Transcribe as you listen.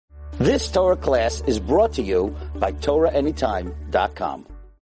This Torah class is brought to you by TorahAnytime.com.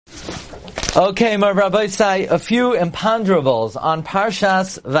 Okay, Mar Rabbi Sai, a few imponderables on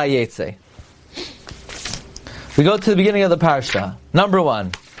Parshas Vayetze. We go to the beginning of the Parsha. Number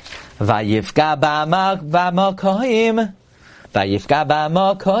 1. Vayifga ba'makoim. Vayifga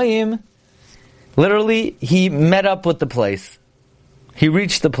ba'makoim. Literally, he met up with the place. He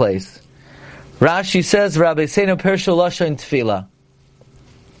reached the place. Rashi says, Rabbi Seinu Pershu Lashon Tefillah.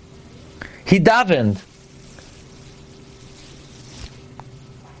 He davened.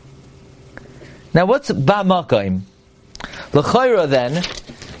 Now what's ba'makoim? L'chayra then,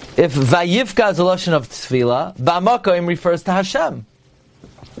 if vayifka is a lashon of tefillah, ba'makoim refers to Hashem.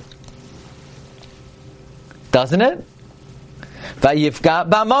 Doesn't it? Vayifka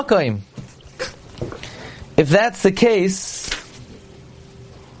ba'makoim. If that's the case,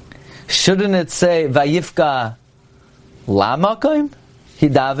 shouldn't it say vayifka la'makoim? He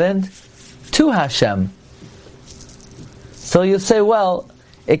davened to Hashem. So you say, well,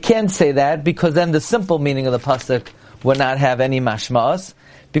 it can't say that because then the simple meaning of the pasuk would not have any mashma'os,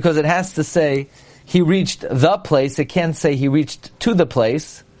 because it has to say he reached the place. It can't say he reached to the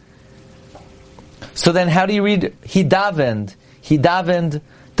place. So then how do you read he davened? He davened.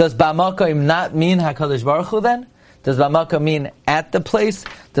 Does ba'makom not mean HaKadosh Baruch Hu then? Does ba'makom mean at the place?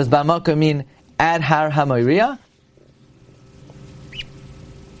 Does ba'makom mean at Har HaMoriah?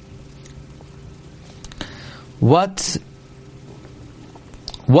 What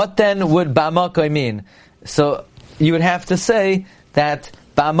then would ba'makom mean? So you would have to say that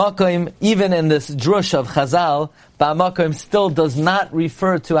ba'makom, even in this drush of Chazal, ba'makom still does not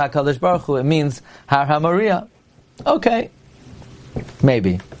refer to HaKadosh Baruch Hu. It means Har HaMoriah. Okay.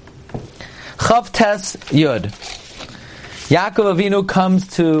 Maybe. Chav Tes Yud. Yaakov Avinu comes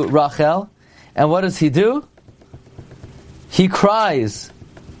to Rachel, and what does he do? He cries.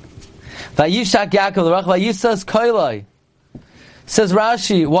 Vayishak Yaakov l'Rachel vayisas koiloi. Says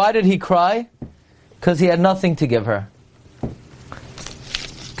Rashi, why did he cry? Because he had nothing to give her.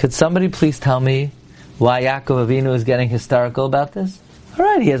 Could somebody please tell me why Yaakov Avinu is getting hysterical about this?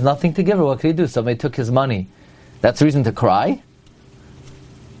 Alright, he has nothing to give her. What could he do? Somebody took his money. That's a reason to cry?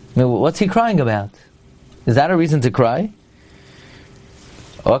 I mean, what's he crying about? Is that a reason to cry?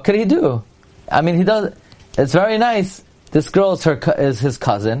 What could he do? I mean, he does. It's very nice. This girl is his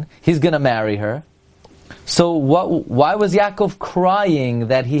cousin. He's going to marry her. So why was Yaakov crying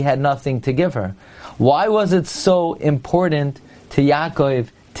that he had nothing to give her? Why was it so important to Yaakov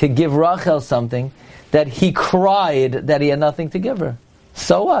to give Rachel something that he cried that he had nothing to give her?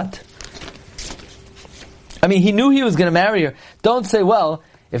 So what? I mean, he knew he was going to marry her. Don't say, well,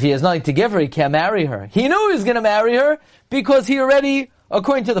 if he has nothing to give her, he can't marry her. He knew he was going to marry her because he already,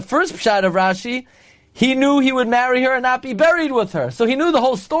 according to the first pshat of Rashi, he knew he would marry her and not be buried with her. So he knew the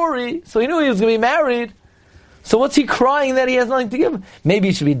whole story, so he knew he was going to be married. So what's he crying that he has nothing to give him? Maybe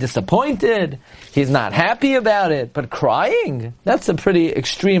he should be disappointed. He's not happy about it. But crying? That's a pretty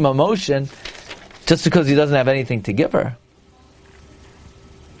extreme emotion just because he doesn't have anything to give her.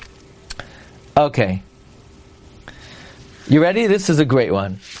 Okay. You ready? This is a great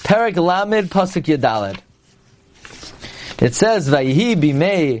one. Perek Lamed Pasuk Yadaled. It says, Vayihi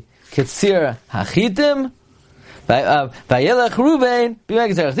bimei Ketzir Hachitim, Vayelech Ruvain, bimei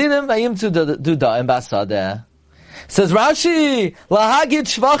Ketzir Hachitim, Vayimtzu Dudaim Basadeh. Says Rashi, Lahagit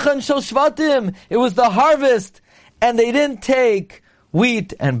Shvachan Shel Shvatim. It was the harvest, and they didn't take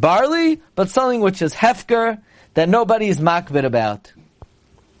wheat and barley, but something which is hefker, that nobody is makbid about.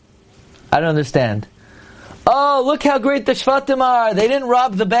 I don't understand. Oh, look how great the Shvatim are. They didn't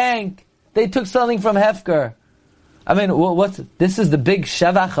rob the bank. They took something from hefker. I mean, this is the big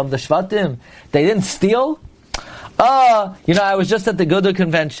shevach of the Shvatim. They didn't steal? Oh, I was just at the Gedolah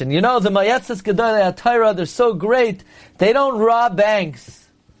convention. The Mayetzes Gedolei HaTorah, they're so great. They don't rob banks.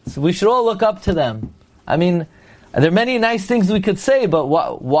 So we should all look up to them. I mean, there are many nice things we could say, but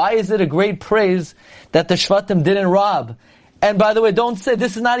why is it a great praise that the Shvatim didn't rob? And by the way, don't say,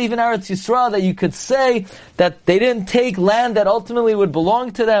 this is not even Eretz Yisrael, that you could say that they didn't take land that ultimately would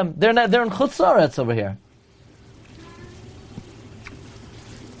belong to them. They're in Chutz La'aretz over here.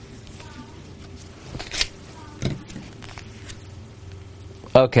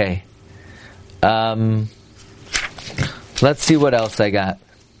 Okay. Let's see what else I got.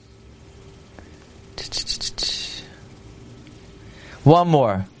 One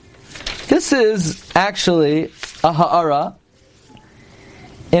more. This is actually a ha'ara.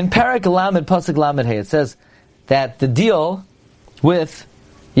 In Perek Lamed, Pasuk Lamed Hey, it says that the deal with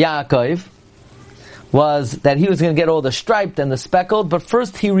Yaakov was that he was going to get all the striped and the speckled, but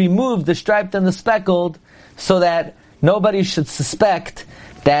first he removed the striped and the speckled so that nobody should suspect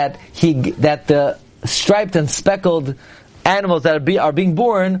that the striped and speckled animals that are being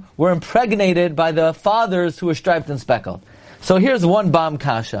born were impregnated by the fathers who were striped and speckled. So here's one bomb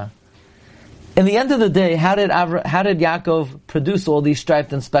kasha. In the end of the day, how did Yaakov produce all these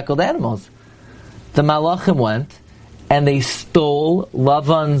striped and speckled animals? The Malachim went and they stole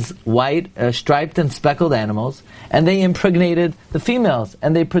Lavan's white, striped and speckled animals, and they impregnated the females,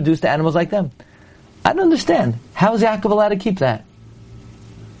 and they produced animals like them. I don't understand. How is Yaakov allowed to keep that?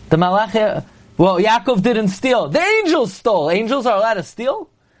 The Malachim, Yaakov didn't steal. The angels stole. Angels are allowed to steal?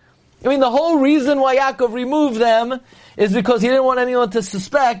 I mean, the whole reason why Yaakov removed them is because he didn't want anyone to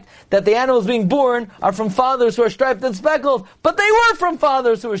suspect that the animals being born are from fathers who are striped and speckled. But they were from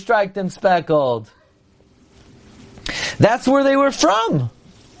fathers who were striped and speckled. That's where they were from.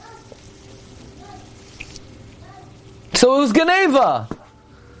 So it was Geneva.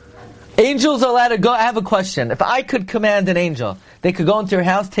 Angels are allowed to go. I have a question. If I could command an angel, they could go into your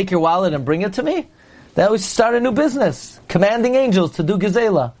house, take your wallet, and bring it to me? Then we should start a new business. Commanding angels to do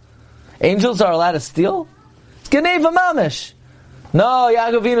Gezela. Angels are allowed to steal? It's Geneva Mamish. No,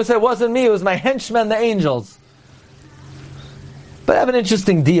 Yaakov Avinu said, it wasn't me, it was my henchmen, the angels. But I have an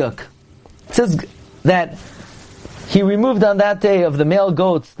interesting diuk. It says that he removed on that day of the male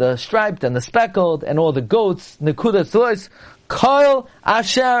goats, the striped and the speckled, and all the goats, Nekuda Tzois, Kol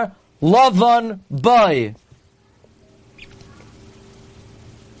Asher Lavan Bai.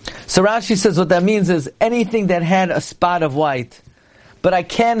 So Rashi says what that means is anything that had a spot of white. But I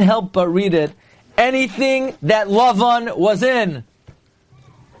can't help but read it. Anything that Lavan was in.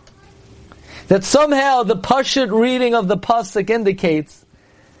 That somehow the Pashut reading of the Pasuk indicates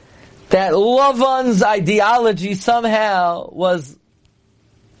that Lavan's ideology somehow was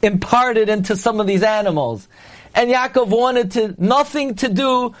imparted into some of these animals. And Yaakov wanted nothing to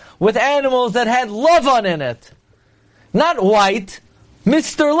do with animals that had Lavan in it. Not white,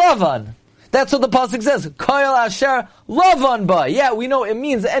 Mr. Lavan. That's what the pasuk says. Koil asher Lavan ba. Yeah, we know it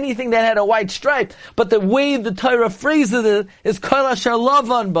means anything that had a white stripe, but the way the Torah phrases it is Koil asher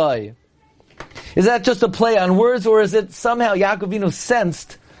Lavan ba. Is that just a play on words, or is it somehow Yaakov Avinu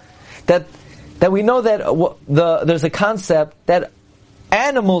sensed that we know that there's a concept that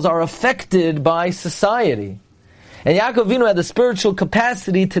animals are affected by society, and Yaakov Avinu had the spiritual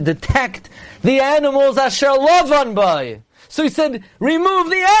capacity to detect the animals asher Lavan ba. So he said, remove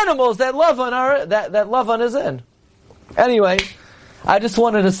the animals that Lavan is in. Anyway, I just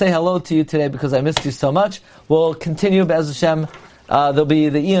wanted to say hello to you today because I missed you so much. We'll continue, Be'ez Hashem. There'll be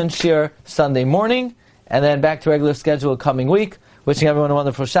the Ian Shir Sunday morning, and then back to regular schedule coming week. Wishing everyone a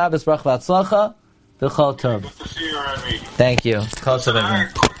wonderful Shabbos, Bracha V'Atzlacha, V'Chol Tov. Good to see you, Rami. Thank you. Chol Tov, everyone.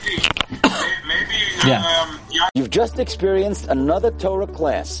 You've just experienced another Torah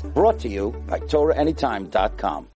class brought to you by TorahAnytime.com.